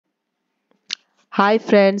Hi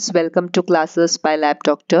friends, welcome to classes by Lab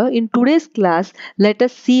Doctor. In today's class, let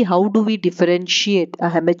us see how do we differentiate a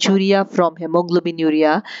hematuria from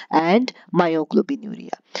hemoglobinuria and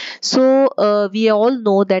myoglobinuria. So we all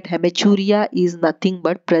know that hematuria is nothing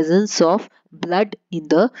but presence of blood in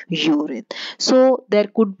the urine. So there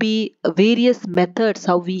could be various methods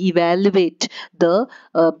how we evaluate the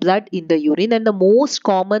blood in the urine, and the most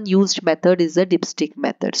common used method is the dipstick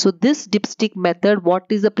method. So this dipstick method, what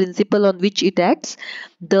is the principle on which it acts?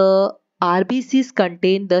 The RBCs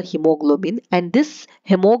contain the hemoglobin, and this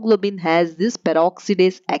hemoglobin has this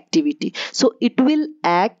peroxidase activity. So it will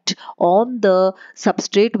act on the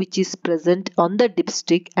substrate which is present on the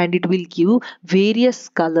dipstick, and it will give various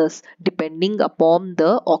colors depending upon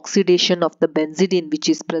the oxidation of the benzidine which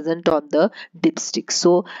is present on the dipstick.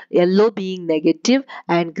 So yellow being negative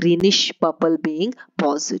and greenish purple being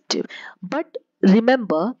positive. But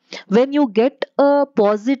remember, when you get a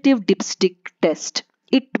positive dipstick test,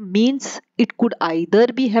 it means it could either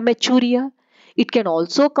be hematuria, it can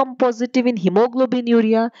also come positive in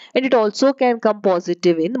hemoglobinuria, and it also can come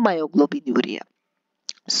positive in myoglobinuria.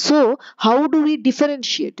 So how do we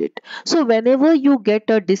differentiate it? So whenever you get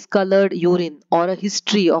a discolored urine or a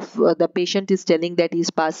history of the patient is telling that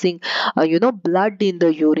he's passing blood in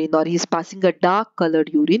the urine, or he's passing a dark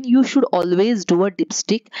colored urine, you should always do a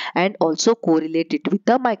dipstick and also correlate it with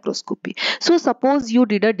a microscopy. So suppose you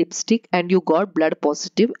did a dipstick and you got blood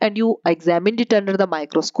positive, and you examined it under the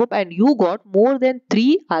microscope and you got more than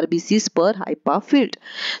 3 RBCs per HiPA field.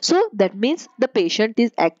 So that means the patient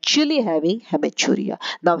is actually having hematuria.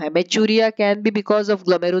 Now, hematuria can be because of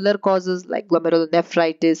glomerular causes like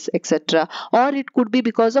glomerulonephritis, etc., or it could be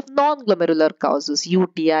because of non-glomerular causes,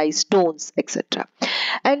 UTI, stones, etc.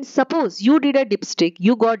 And suppose you did a dipstick,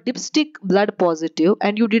 you got dipstick blood positive,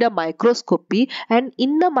 and you did a microscopy, and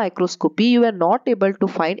in the microscopy you are not able to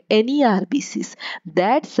find any RBCs.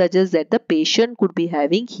 That suggests that the patient could be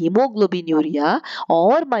having hemoglobinuria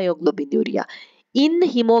or myoglobinuria. In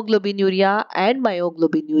hemoglobinuria and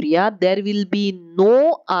myoglobinuria, there will be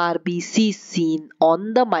no RBC seen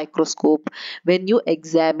on the microscope when you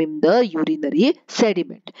examine the urinary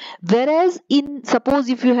sediment. Whereas in, suppose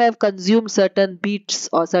if you have consumed certain beets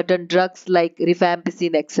or certain drugs like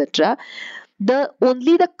rifampicin, etc.,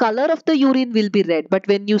 only the color of the urine will be red, but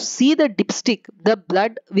when you see the dipstick, the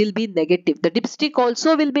blood will be negative. The dipstick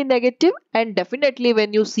also will be negative, and definitely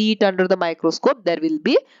when you see it under the microscope, there will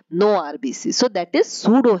be no RBC. So that is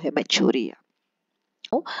pseudohematuria.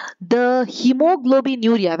 The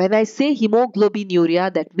hemoglobinuria, when I say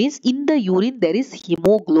hemoglobinuria, that means in the urine there is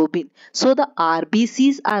hemoglobin. So the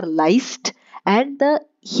RBCs are lysed, and the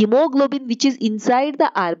hemoglobin which is inside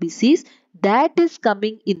the RBCs, that is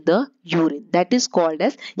coming in the urine. That is called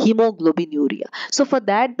as hemoglobinuria. So for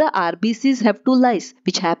that, the RBCs have to lyse,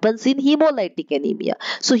 which happens in hemolytic anemia.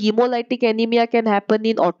 So hemolytic anemia can happen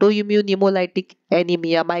in autoimmune hemolytic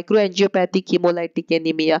anemia, microangiopathic hemolytic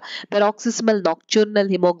anemia, paroxysmal nocturnal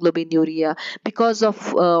hemoglobinuria, because of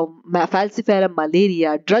falciparum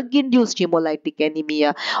malaria, drug-induced hemolytic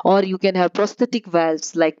anemia, or you can have prosthetic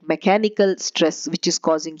valves like mechanical stress which is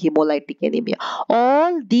causing hemolytic anemia.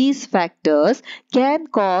 All these factors can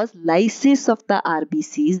cause lysis of the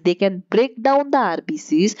RBCs. They can break down the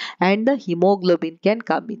RBCs, and the hemoglobin can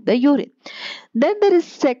come in the urine. Then there is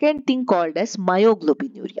second thing called as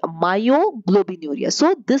myoglobinuria. Myoglobinuria.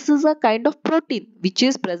 So this is a kind of protein which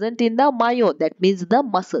is present in the myo, that means the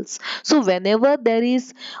muscles. So whenever there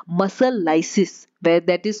is muscle lysis, where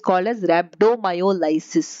that is called as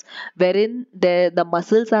rhabdomyolysis, wherein the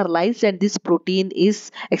muscles are lysed and this protein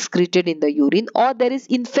is excreted in the urine, or there is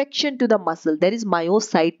infection to the muscle, there is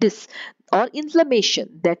myositis or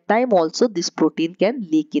inflammation, that time also this protein can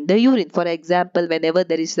leak in the urine. For example, whenever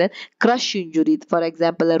there is a crush injury, for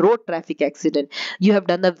example a road traffic accident, you have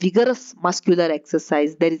done a vigorous muscular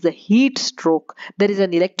exercise, there is a heat stroke, there is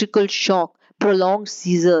an electrical shock, prolonged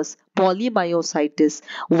seizures, polymyositis,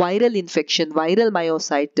 viral infection, viral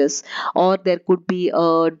myositis, or there could be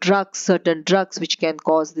certain drugs which can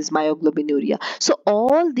cause this myoglobinuria. So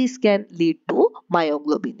all this can lead to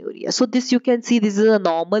myoglobinuria. So this you can see, this is a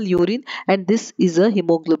normal urine, and this is a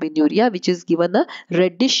hemoglobinuria which is given a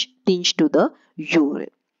reddish tinge to the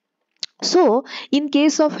urine. So in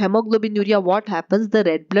case of hemoglobinuria, what happens? The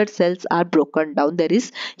red blood cells are broken down. There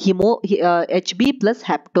is Hb plus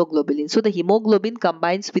haptoglobulin. So the hemoglobin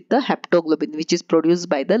combines with the haptoglobin which is produced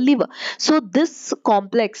by the liver. So this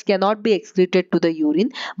complex cannot be excreted to the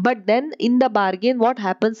urine, but then in the bargain what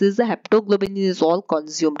happens is the haptoglobin is all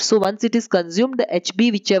consumed. So once it is consumed, the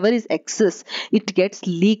Hb whichever is excess, it gets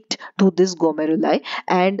leaked to this glomeruli,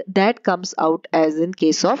 and that comes out as in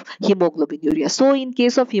case of hemoglobinuria. So in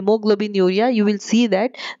case of hemoglobinuria, hemoglobinuria, you will see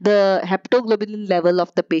that the hepatoglobulin level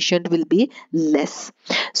of the patient will be less.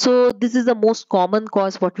 So this is the most common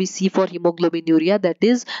cause what we see for hemoglobinuria, that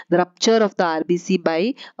is the rupture of the RBC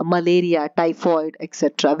by malaria, typhoid,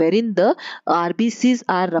 etc., wherein the RBCs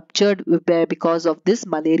are ruptured because of this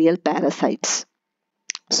malarial parasites.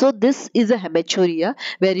 So this is a hematuria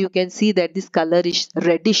where you can see that this color is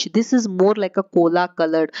reddish. This is more like a cola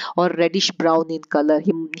colored or reddish brown in color,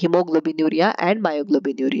 hemoglobinuria and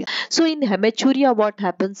myoglobinuria. So in hematuria what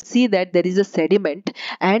happens, see that there is a sediment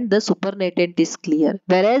and the supernatant is clear.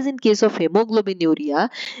 Whereas in case of hemoglobinuria,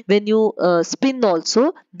 when you spin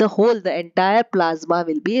also, the entire plasma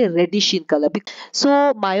will be reddish in color.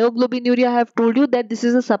 So myoglobinuria, I have told you that this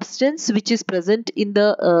is a substance which is present in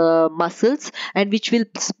the muscles and which will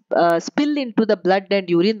spill into the blood and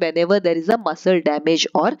urine whenever there is a muscle damage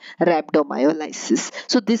or rhabdomyolysis.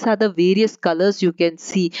 So these are the various colors you can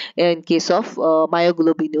see in case of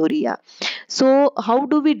myoglobinuria. So how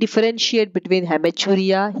do we differentiate between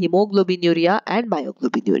hematuria, hemoglobinuria and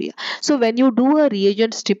myoglobinuria? So when you do a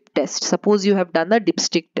reagent strip test, suppose you have done a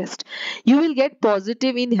dipstick test, you will get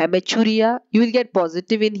positive in hematuria, you will get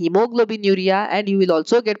positive in hemoglobinuria, and you will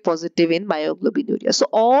also get positive in myoglobinuria. So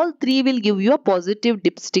all three will give you a positive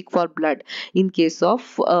dipstick for blood in case of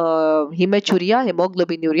hematuria,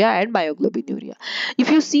 hemoglobinuria and myoglobinuria.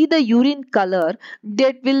 If you see the urine color,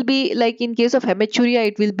 that will be like in case of hematuria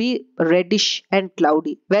it will be reddish and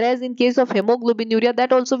cloudy, whereas in case of hemoglobinuria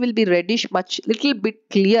that also will be reddish, much little bit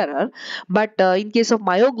clearer, but in case of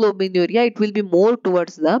myoglobinuria it will be more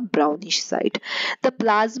towards the brownish side. The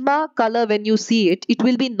plasma color, when you see it, it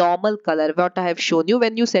will be normal color, what I have shown you.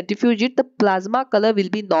 When you centrifuge it, the plasma color will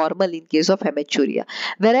be normal in case of hematuria,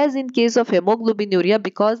 whereas in case of hemoglobinuria,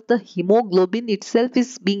 because the hemoglobin itself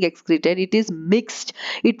is being excreted, it is mixed,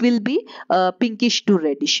 it will be pinkish to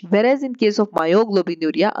reddish, whereas in case of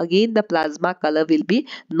myoglobinuria, again the plasma color will be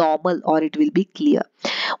normal or it will be clear.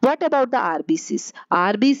 What about the RBCs?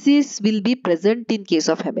 RBCs will be present in case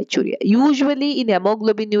of hematuria. Usually in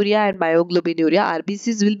hemoglobinuria and myoglobinuria,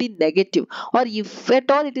 RBCs will be negative, or if at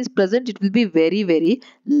all it is present, it will be very, very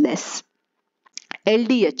less.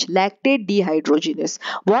 LDH, lactate dehydrogenase.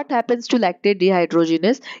 What happens to lactate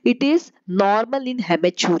dehydrogenase? It is normal in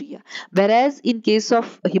hematuria, whereas in case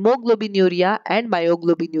of hemoglobinuria and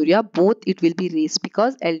myoglobinuria, both it will be raised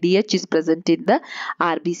because LDH is present in the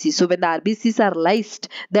RBC. So when the RBCs are lysed,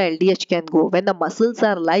 the LDH can go. When the muscles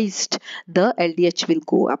are lysed, the LDH will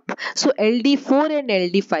go up. So LD4 and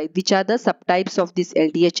LD5, which are the subtypes of these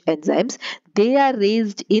LDH enzymes, they are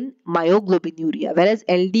raised in myoglobinuria, whereas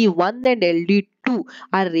LD1 and LD2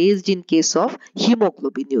 are raised in case of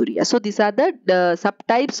hemoglobinuria. So these are the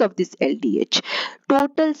subtypes of this LDH.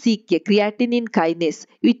 Total CK, creatinine kinase,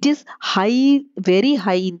 it is high, very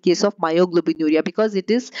high in case of myoglobinuria because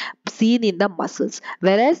it is seen in the muscles,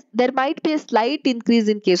 whereas there might be a slight increase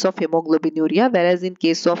in case of hemoglobinuria, whereas in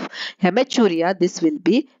case of hematuria this will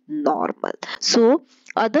be normal. So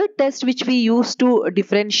other test which we use to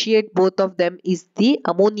differentiate both of them is the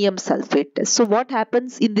ammonium sulfate test. So what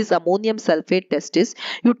happens in this ammonium sulfate test is,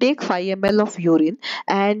 you take 5 ml of urine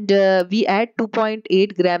and we add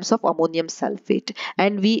 2.8 grams of ammonium sulfate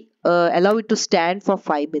and we allow it to stand for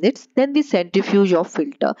 5 minutes, then we centrifuge or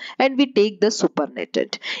filter and we take the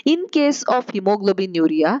supernatant. In case of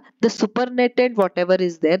hemoglobinuria, the supernatant whatever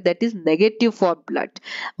is there, that is negative for blood,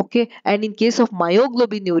 okay, and in case of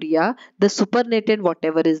myoglobinuria, the supernatant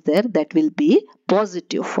whatever is there, that will be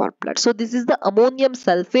positive for blood. So this is the ammonium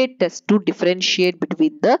sulfate test to differentiate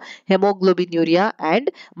between the hemoglobinuria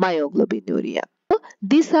and myoglobinuria.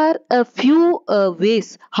 These are a few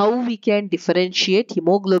ways how we can differentiate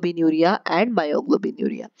hemoglobinuria and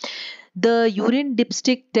myoglobinuria. The urine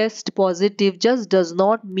dipstick test positive just does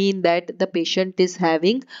not mean that the patient is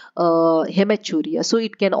having hematuria. So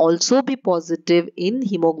it can also be positive in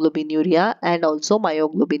hemoglobinuria and also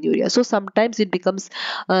myoglobinuria. So sometimes it becomes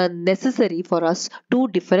necessary for us to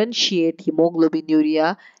differentiate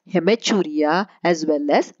hemoglobinuria, hematuria as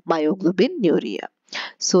well as myoglobinuria.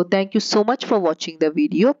 So thank you so much for watching the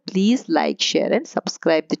video. Please like, share and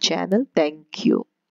subscribe the channel. Thank you.